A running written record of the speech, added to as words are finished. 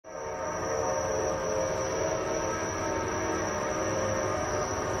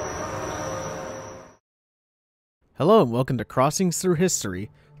Hello and welcome to Crossings Through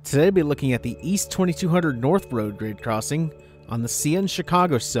History. Today we'll be looking at the East 2200 North Road grade crossing on the Siemens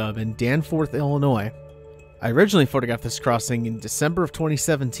Chicago sub in Danforth, Illinois. I originally photographed this crossing in December of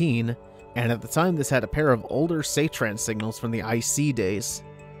 2017, and at the time this had a pair of older Safetran signals from the IC days.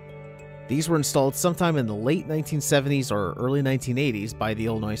 These were installed sometime in the late 1970s or early 1980s by the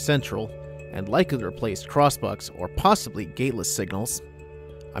Illinois Central, and likely replaced crossbucks or possibly gateless signals.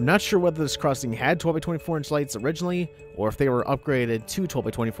 I'm not sure whether this crossing had 12x24 inch lights originally, or if they were upgraded to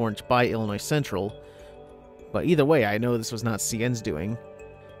 12x24 inch by Illinois Central, but either way I know this was not CN's doing.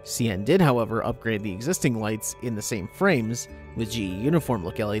 CN did, however, upgrade the existing lights in the same frames with GE uniform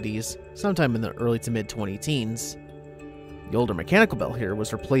look LEDs sometime in the early to mid 2010s. The older mechanical bell here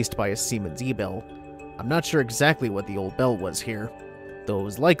was replaced by a Siemens E-bell. I'm not sure exactly what the old bell was here, though it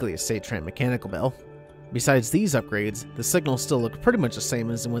was likely a Safetran mechanical bell. Besides these upgrades, the signals still look pretty much the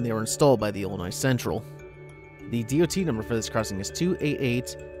same as when they were installed by the Illinois Central. The DOT number for this crossing is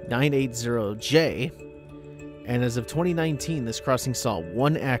 288980J, and as of 2019 this crossing saw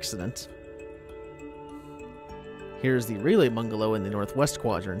one accident. Here's the relay bungalow in the northwest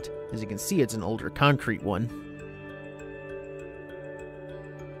quadrant. As you can see, it's an older concrete one.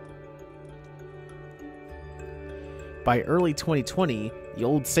 By early 2020, the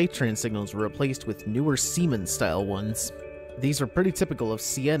old Safetran signals were replaced with newer Siemens-style ones. These are pretty typical of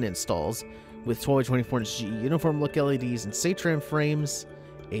CN installs, with 12x24 inch GE uniform look LEDs and Safetran frames,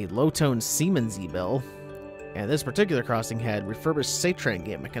 a low-tone Siemens E-bell, and this particular crossing had refurbished Safetran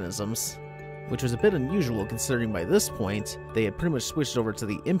gate mechanisms, which was a bit unusual considering by this point they had pretty much switched over to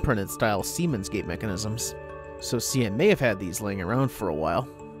the imprinted-style Siemens gate mechanisms, so CN may have had these laying around for a while.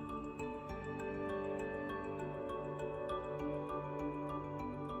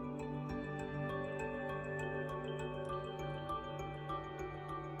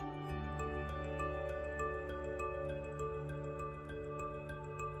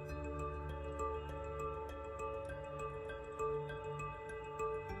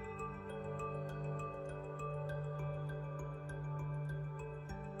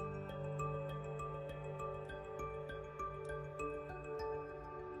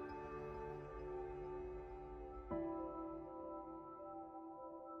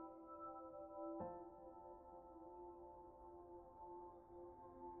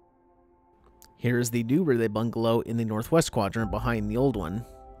 Here is the new relay bungalow in the northwest quadrant behind the old one.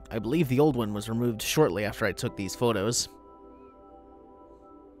 I believe the old one was removed shortly after I took these photos.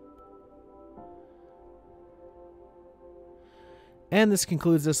 And this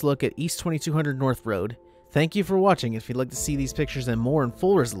concludes this look at East 2200 North Road. Thank you for watching. If you'd like to see these pictures and more in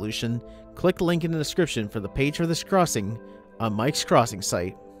full resolution, click the link in the description for the page for this crossing on Mike's Crossing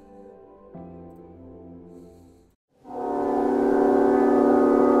site.